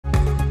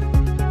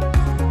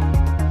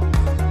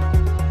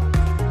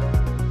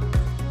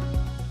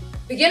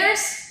Beginners,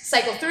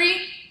 cycle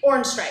 3,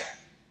 orange stripe.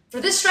 For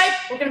this stripe,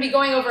 we're going to be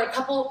going over a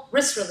couple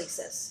wrist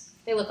releases.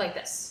 They look like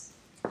this.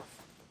 All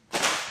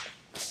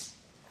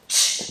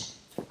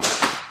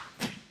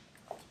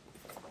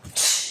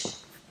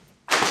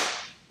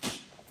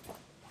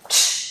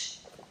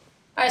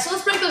right, so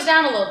let's break those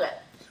down a little bit.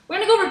 We're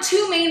going to go over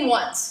two main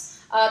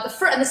ones. And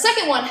the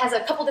second one has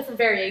a couple different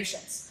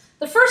variations.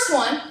 The first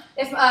one,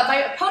 if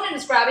my opponent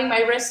is grabbing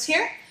my wrist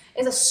here,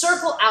 is a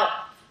circle out.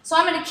 So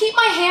I'm going to keep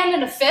my hand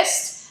in a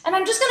fist, and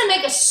I'm just going to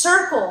make a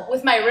circle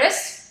with my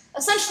wrist,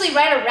 essentially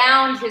right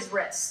around his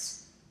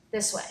wrist,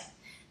 this way.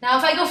 Now,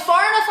 if I go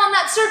far enough on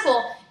that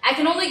circle,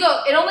 it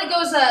only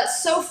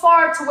goes so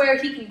far to where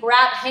he can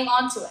hang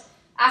on to it.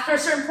 After a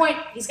certain point,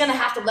 he's going to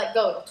have to let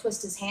go. It'll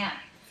twist his hand.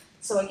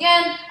 So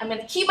again, I'm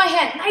going to keep my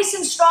hand nice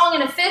and strong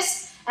in a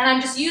fist, and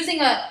I'm just using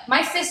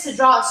my fist to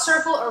draw a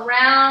circle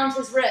around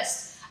his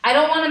wrist. I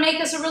don't want to make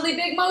this a really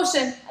big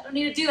motion. I don't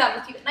need to do that. I'm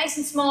going to keep it nice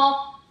and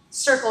small,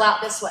 circle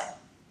out this way.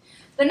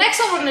 The next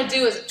one we're going to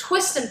do is a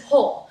twist and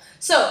pull.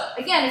 So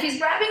again, if he's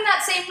grabbing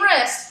that same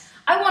wrist,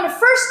 I want to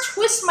first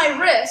twist my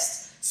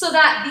wrist so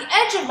that the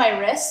edge of my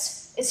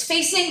wrist is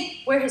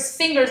facing where his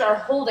fingers are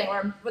holding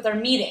or where they're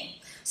meeting.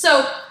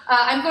 So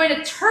I'm going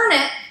to turn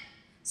it.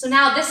 So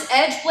now this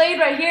edge blade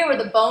right here where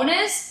the bone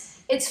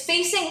is, it's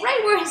facing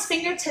right where his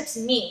fingertips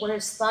meet, where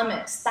his thumb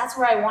is. That's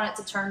where I want it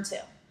to turn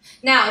to.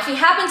 Now, if he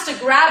happens to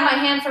grab my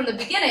hand from the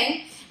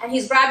beginning and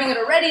he's grabbing it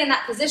already in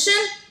that position,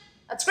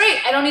 that's great.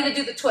 I don't need to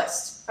do the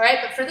twist. All right,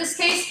 but for this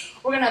case,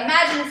 we're going to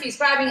imagine if he's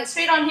grabbing it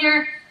straight on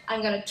here,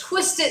 I'm going to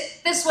twist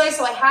it this way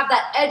so I have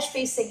that edge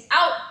facing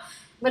out.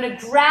 I'm going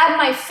to grab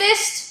my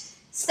fist,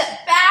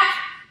 step back,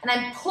 and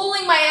I'm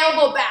pulling my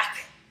elbow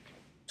back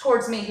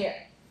towards me here.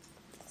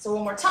 So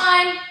one more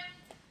time,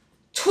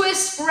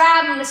 twist,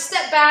 grab, I'm going to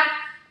step back,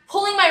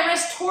 pulling my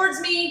wrist towards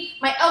me,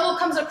 my elbow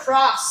comes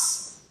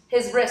across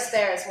his wrist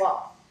there as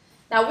well.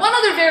 Now one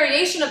other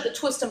variation of the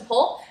twist and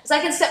pull is I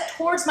can step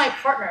towards my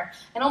partner,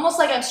 and almost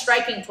like I'm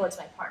striking towards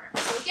my partner.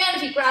 So again,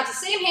 if he grabs the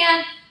same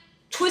hand,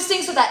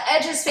 twisting so that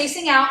edge is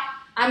facing out,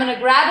 I'm going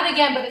to grab it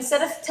again, but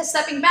instead of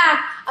stepping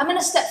back, I'm going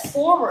to step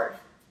forward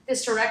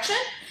this direction,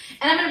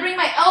 and I'm going to bring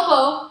my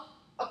elbow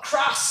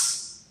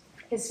across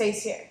his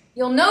face here.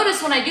 You'll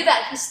notice when I do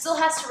that, he still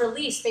has to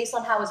release based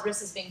on how his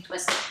wrist is being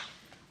twisted.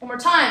 One more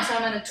time, so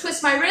I'm going to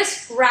twist my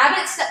wrist, grab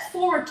it, step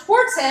forward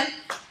towards him,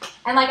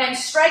 and like I'm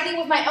striking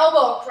with my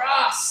elbow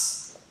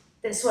across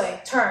this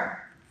way, turn.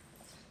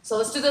 So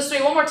let's do those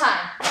three one more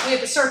time. We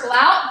have the circle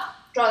out,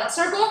 draw that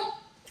circle.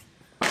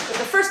 With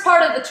the first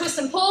part of the twist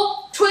and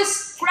pull,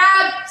 twist,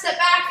 grab, step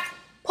back,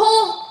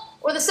 pull,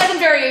 or the second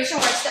variation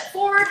where I step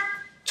forward,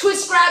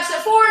 twist, grab,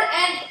 step forward,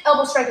 and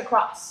elbow strike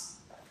across.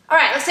 All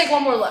right, let's take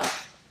one more look.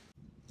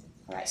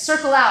 All right,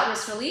 circle out,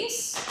 wrist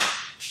release.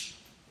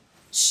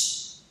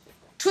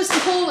 Twist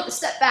and pull with the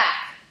step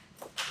back.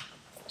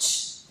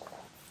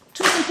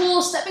 Twist and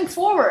pull, stepping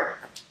forward.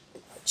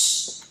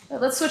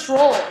 Let's switch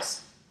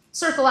roles.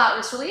 Circle out,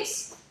 wrist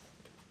release.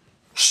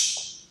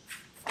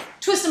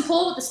 Twist and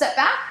pull with the step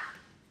back.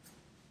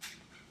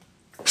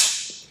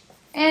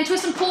 And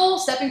twist and pull,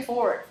 stepping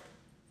forward.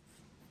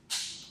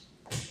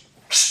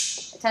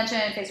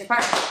 Attention, face your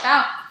partner.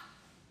 Out.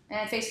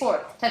 And face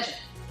forward. Attention.